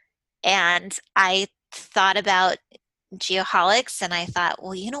 And I thought about geoholics, and I thought,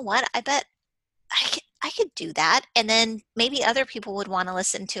 well, you know what? I bet I could do that. And then maybe other people would want to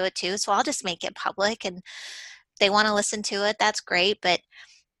listen to it too. So I'll just make it public, and they want to listen to it. That's great. But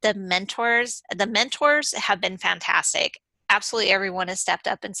the mentors have been fantastic. Absolutely everyone has stepped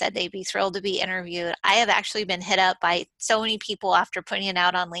up and said they'd be thrilled to be interviewed. I have actually been hit up by so many people after putting it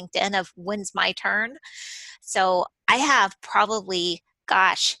out on LinkedIn of when's my turn. So I have probably,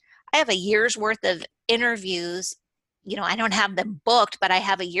 I have a year's worth of interviews. I don't have them booked, but I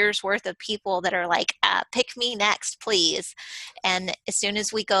have a year's worth of people that are like, pick me next, please. And as soon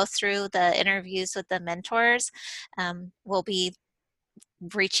as we go through the interviews with the mentors, we'll be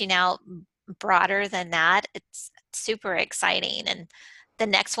reaching out broader than that. It's super exciting. And the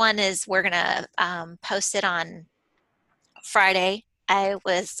next one is we're going to post it on Friday. I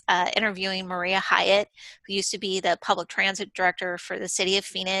was interviewing Maria Hyatt, who used to be the public transit director for the city of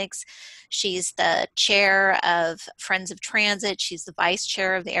Phoenix. She's the chair of Friends of Transit. She's the vice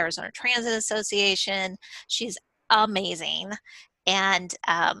chair of the Arizona Transit Association. She's amazing. And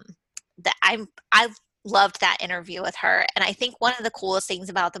I loved that interview with her. And I think one of the coolest things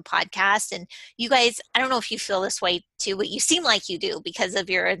about the podcast, and you guys, I don't know if you feel this way too, but you seem like you do because of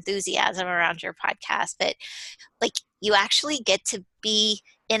your enthusiasm around your podcast, but like, you actually get to be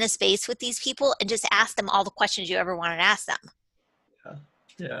in a space with these people and just ask them all the questions you ever wanted to ask them.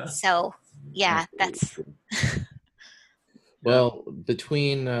 Yeah. So yeah, that's. Well,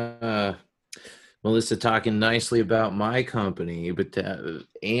 between Melissa talking nicely about my company, but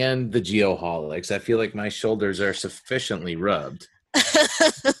and the geoholics, I feel like my shoulders are sufficiently rubbed.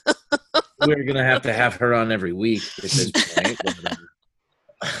 We're gonna have to have her on every week at this point.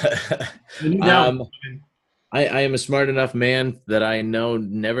 I am a smart enough man that I know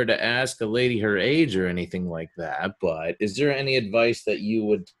never to ask a lady her age or anything like that. But is there any advice that you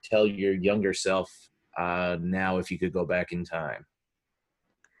would tell your younger self now if you could go back in time?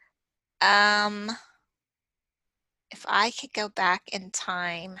 If I could go back in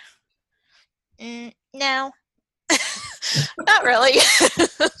time, no, not really.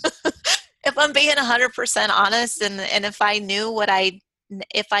 If I'm being 100% honest, and if I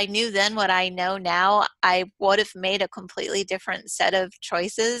knew then what I know now, I would have made a completely different set of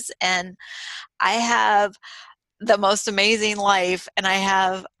choices. And I have the most amazing life, and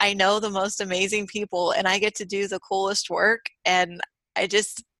I know the most amazing people, and I get to do the coolest work. And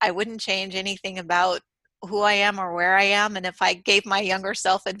I wouldn't change anything about who I am or where I am. And if I gave my younger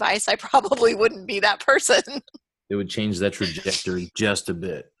self advice, I probably wouldn't be that person. It would change that trajectory just a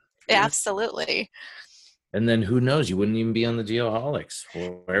bit. Absolutely. And then who knows? You wouldn't even be on the geoholics.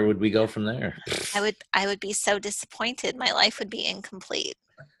 Where would we go from there? I would be so disappointed. My life would be incomplete.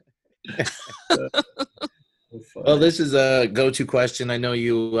 Well, this is a go-to question. I know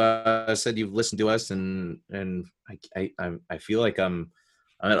you said you've listened to us, and I feel like I'm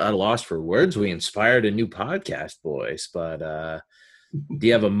at a loss for words. We inspired a new podcast voice, but do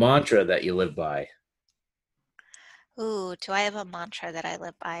you have a mantra that you live by? Ooh, do I have a mantra that I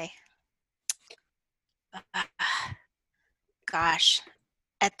live by? Gosh,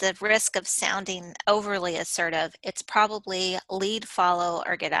 at the risk of sounding overly assertive, it's probably lead, follow,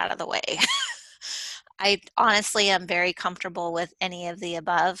 or get out of the way. I honestly am very comfortable with any of the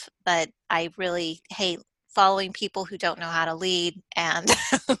above, but I really hate following people who don't know how to lead. And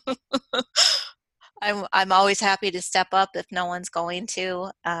I'm always happy to step up if no one's going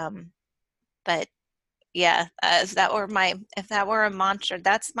to. But yeah, if that were a mantra,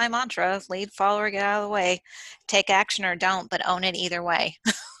 that's my mantra: lead, follow, or get out of the way. Take action or don't, but own it either way.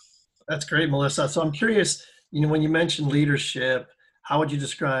 That's great, Melissa. So I'm curious, when you mentioned leadership, how would you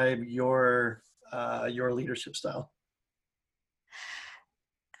describe your leadership style?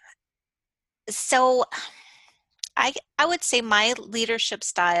 So I would say my leadership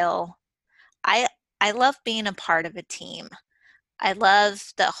style, I love being a part of a team. I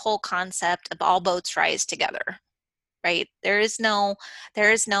love the whole concept of all boats rise together, right? There is no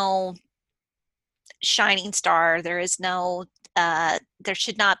shining star. There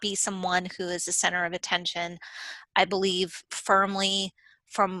should not be someone who is the center of attention. I believe firmly,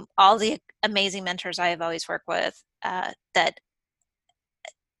 from all the amazing mentors I have always worked with, that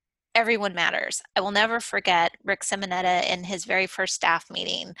everyone matters. I will never forget Rick Simonetta in his very first staff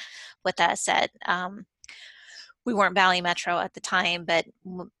meeting with us we weren't Valley Metro at the time, but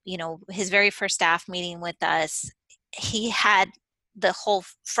his very first staff meeting with us, he had the whole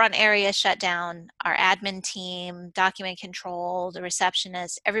front area shut down, our admin team, document control, the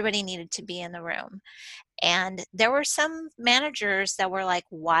receptionist, everybody needed to be in the room. And there were some managers that were like,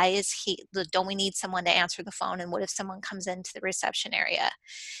 don't we need someone to answer the phone? And what if someone comes into the reception area?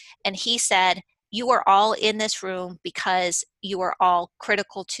 And he said, you are all in this room because you are all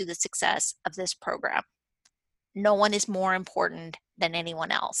critical to the success of this program. No one is more important than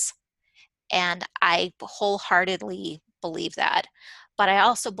anyone else. And I wholeheartedly believe that. But I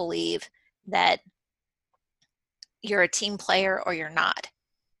also believe that you're a team player or you're not.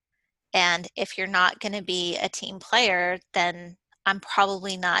 And if you're not going to be a team player, then I'm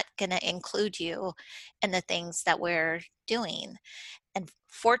probably not going to include you in the things that we're doing. And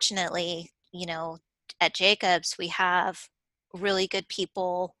fortunately, at Jacobs, we have really good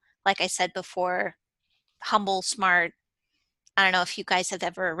people, like I said before, humble, smart. I don't know if you guys have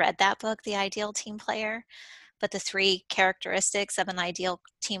ever read that book, The Ideal Team Player, but the 3 characteristics of an ideal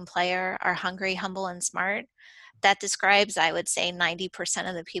team player are hungry, humble, and smart. That describes, I would say, 90%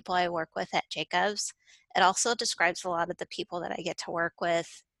 of the people I work with at Jacobs. It also describes a lot of the people that I get to work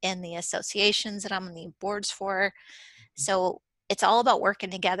with in the associations that I'm on the boards for. So it's all about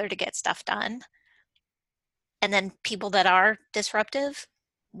working together to get stuff done. And then people that are disruptive,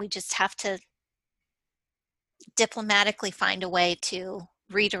 we just have to diplomatically find a way to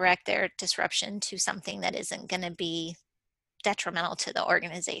redirect their disruption to something that isn't going to be detrimental to the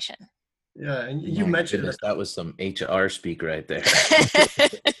organization. Yeah, and you My mentioned goodness, that was some HR speak right there.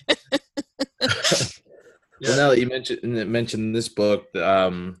 Well, now that you mentioned this book,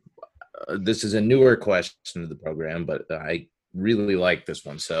 this is a newer question to the program, but I really like this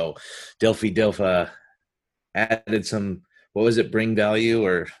one. So Dilfy Dilf added some, what was it, bring value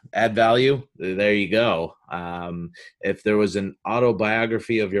or add value? There you go. If there was an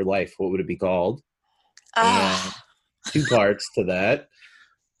autobiography of your life, what would it be called? And 2 parts to that.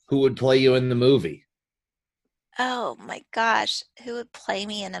 Who would play you in the movie? Oh my gosh, who would play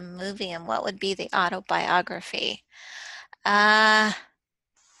me in a movie and what would be the autobiography? I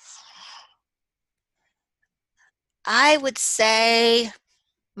would say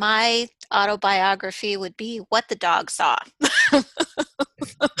my autobiography would be What the Dog Saw.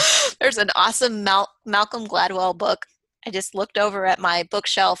 There's an awesome Malcolm Gladwell book. I just looked over at my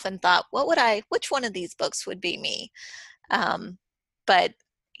bookshelf and thought, which one of these books would be me? But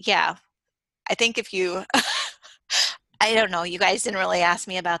yeah, I think if you, I don't know, you guys didn't really ask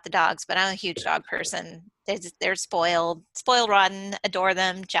me about the dogs, but I'm a huge dog person. They're spoiled rotten, adore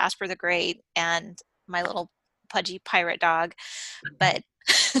them, Jasper the Great, and my little pudgy pirate dog. But,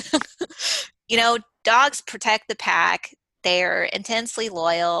 dogs protect the pack. They're intensely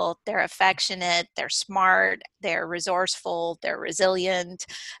loyal, they're affectionate, they're smart, they're resourceful, they're resilient.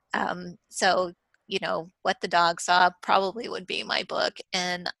 So, What the Dog Saw probably would be my book.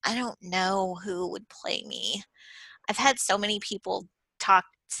 And I don't know who would play me. I've had so many people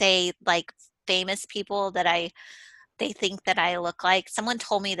say like famous people that they think that I look like. Someone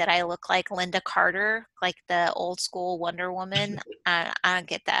told me that I look like Linda Carter, like the old school Wonder Woman. I don't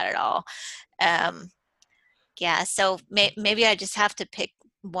get that at all. Yeah, so maybe I just have to pick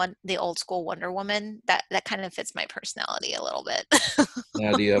the old school Wonder Woman. That kind of fits my personality a little bit.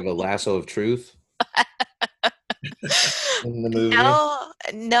 Now, do you have a lasso of truth in the movie?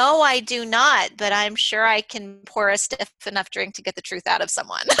 No, I do not. But I'm sure I can pour a stiff enough drink to get the truth out of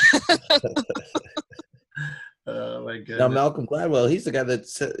someone. Oh my goodness. Now, Malcolm Gladwell, he's the guy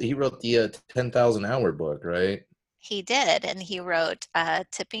he wrote the 10,000 Hour book, right? He did, and he wrote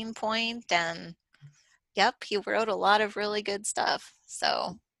Tipping Point, and yep, he wrote a lot of really good stuff.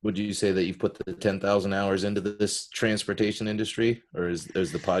 So would you say that you've put the 10,000 hours into this transportation industry, or is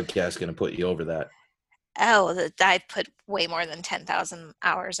the podcast going to put you over that? Oh, I put way more than 10,000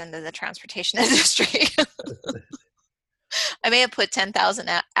 hours into the transportation industry. I may have put 10,000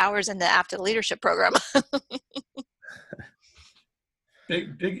 hours into After the Leadership Program.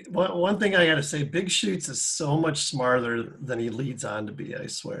 One thing I got to say, Big Shoots is so much smarter than he leads on to be, I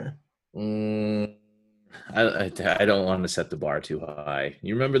swear. I don't want to set the bar too high.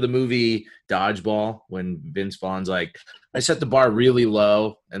 You remember the movie Dodgeball when Vince Vaughn's like, I set the bar really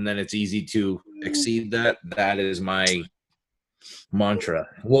low and then it's easy to exceed that. That is my mantra.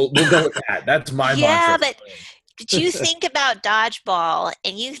 We'll go with that. That's my mantra. Yeah, but you think about Dodgeball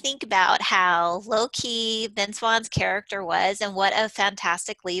and you think about how low-key Vince Vaughn's character was and what a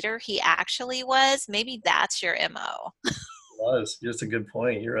fantastic leader he actually was. Maybe that's your MO. Was. That's a good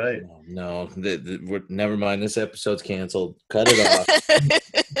point. You're right. Oh, no, never mind. This episode's canceled. Cut it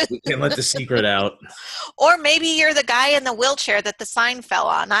off. We can't let the secret out. Or maybe you're the guy in the wheelchair that the sign fell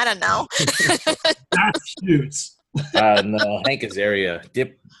on. I don't know. That's Shoots. No, Hank Azaria.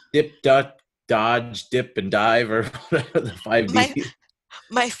 Dip, dodge, dip, and dive, or whatever the 5D.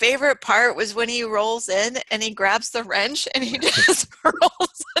 My favorite part was when he rolls in and he grabs the wrench and he just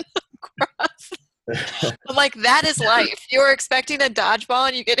rolls it across. I'm like, that is life. You're expecting a dodgeball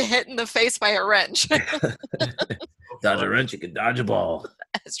and you get hit in the face by a wrench. Dodge a wrench, you can dodge a ball.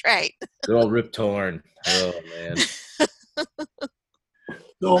 That's right. Good old Rip Torn. Oh, man.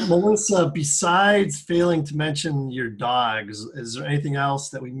 So, Melissa, besides failing to mention your dogs, is there anything else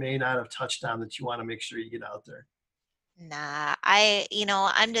that we may not have touched on that you want to make sure you get out there? Nah,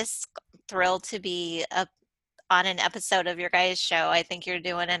 I'm just thrilled to be on an episode of your guys' show. I think you're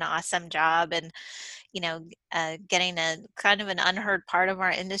doing an awesome job and, getting a kind of an unheard part of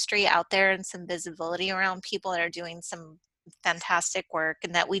our industry out there and some visibility around people that are doing some fantastic work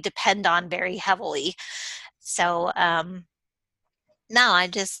and that we depend on very heavily. So,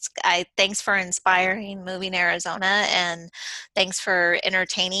 thanks for inspiring Moving Arizona, and thanks for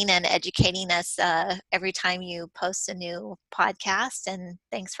entertaining and educating us every time you post a new podcast, and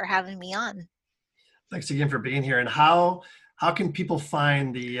thanks for having me on. Thanks again for being here. And how can people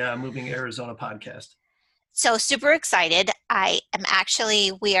find the Moving Arizona podcast? So super excited.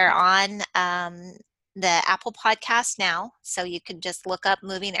 We are on the Apple Podcast now, so you can just look up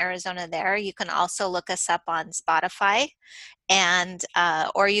Moving Arizona there. You can also look us up on Spotify, and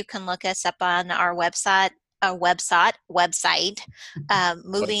or you can look us up on our website.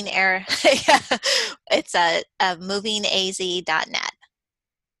 Moving Air. It's movingaz.net.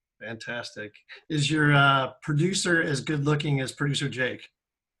 Fantastic. Is your producer as good looking as producer Jake?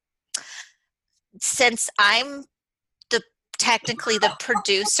 Since I'm technically the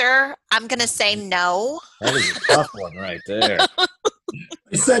producer, I'm going to say no. That is a tough one right there.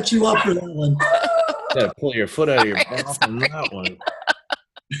 I set you up for that one. You gotta pull your foot out of your mouth on that one.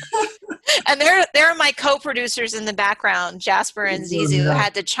 And there are my co-producers in the background, Jasper and Zizu, who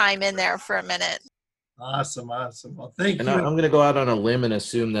had to chime in there for a minute. Awesome. Well, thank you. I'm going to go out on a limb and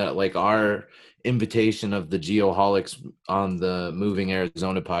assume that like our invitation of the Geoholics on the Moving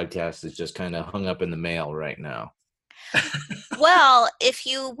Arizona podcast is just kind of hung up in the mail right now. Well, if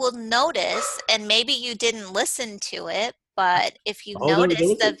you will notice, and maybe you didn't listen to it, but if you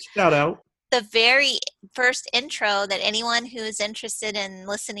notice shout out. The very first intro that anyone who is interested in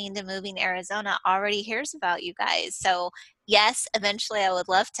listening to Moving Arizona already hears about you guys. So yes, eventually I would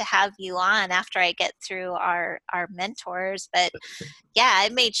love to have you on after I get through our mentors. But yeah, I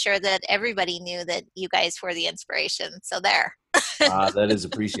made sure that everybody knew that you guys were the inspiration. So there. That is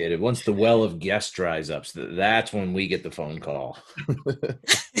appreciated. Once the well of guests dries up, that's when we get the phone call.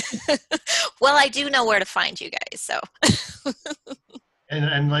 Well, I do know where to find you guys. So.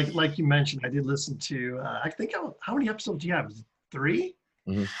 And like you mentioned, I did listen to, I think, how many episodes do you have? 3?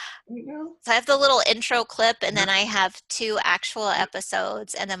 Mm-hmm. So I have the little intro clip, and then I have 2 actual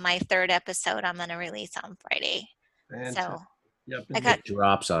episodes, and then my 3rd episode I'm going to release on Friday. Fantastic. So yep, it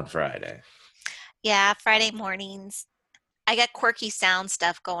drops on Friday. Yeah, Friday mornings. I got quirky sound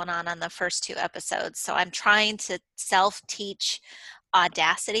stuff going on the first 2 episodes, so I'm trying to self-teach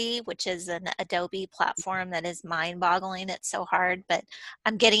Audacity, which is an Adobe platform that is mind-boggling. It's so hard, but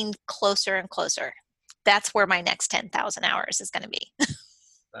I'm getting closer and closer. That's where my next 10,000 hours is going to be.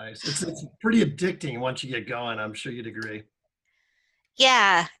 Nice. It's pretty addicting once you get going. I'm sure you'd agree.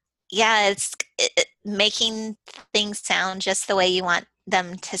 Yeah. It's making things sound just the way you want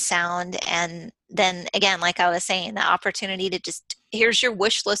them to sound. And then again, like I was saying, the opportunity to just, here's your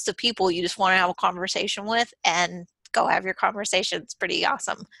wish list of people you just want to have a conversation with, and go have your conversation. It's pretty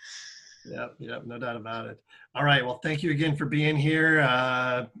awesome. Yep, no doubt about it. All right, well, thank you again for being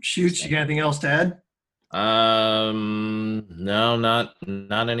here. Shoots, you got anything else to add? No,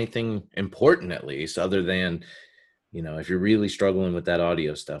 not anything important, at least, other than, if you're really struggling with that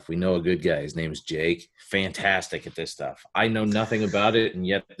audio stuff, we know a good guy. His name's Jake. Fantastic at this stuff. I know nothing about it, and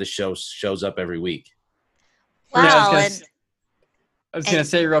yet the show shows up every week. Wow. I was gonna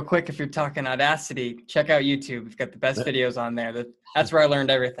say real quick, if you're talking Audacity, check out YouTube. We've got the best videos on there. That's where I learned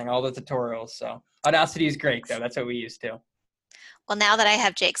everything, all the tutorials. So Audacity is great, though. That's what we use too. Well, now that I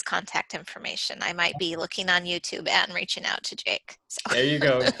have Jake's contact information, I might be looking on YouTube and reaching out to Jake. So. There you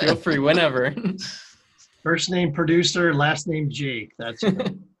go. Feel free whenever. First name producer, last name Jake. That's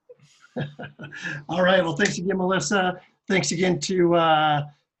right. All right. Well, thanks again, Melissa. Thanks again to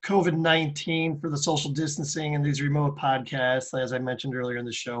COVID-19 for the social distancing and these remote podcasts. As I mentioned earlier in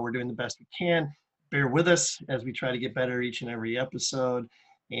the show, we're doing the best we can. Bear with us as we try to get better each and every episode.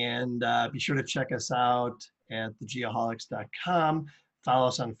 And be sure to check us out at thegeoholics.com. Follow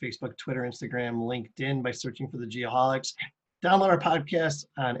us on Facebook, Twitter, Instagram, LinkedIn by searching for The Geoholics. Download our podcast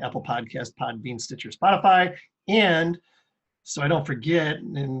on Apple Podcasts, Podbean, Stitcher, Spotify. And so I don't forget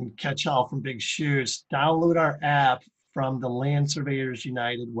and catch all from Big Shoes, download our app from the Land Surveyors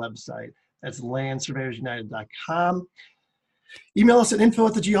United website. That's landsurveyorsunited.com. Email us at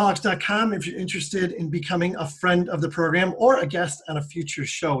info@thegeoholics.com if you're interested in becoming a friend of the program or a guest on a future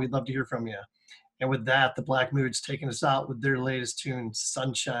show. We'd love to hear from you. And with that, the Black Mood's taking us out with their latest tune,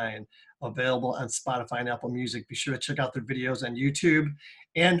 Sunshine, available on Spotify and Apple Music. Be sure to check out their videos on YouTube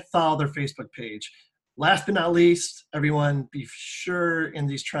and follow their Facebook page. Last but not least, everyone, be sure in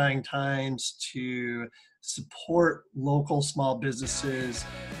these trying times to support local small businesses.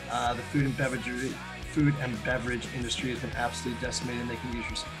 The food and beverage industry has been absolutely decimated, and they can use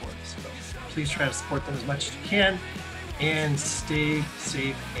your support. So please try to support them as much as you can and stay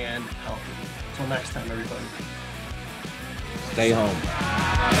safe and healthy. Until next time, everybody. Stay home.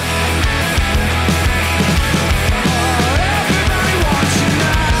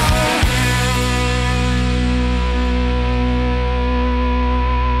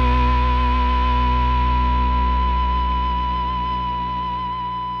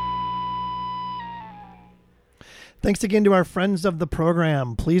 Thanks again to our friends of the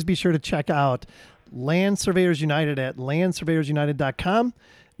program. Please be sure to check out Land Surveyors United at landsurveyorsunited.com,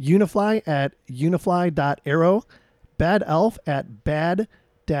 Unifly at unifly.arrow, Bad Elf at bad-elf.com,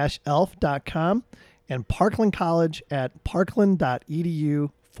 and Parkland College at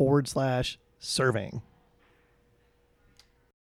parkland.edu/surveying.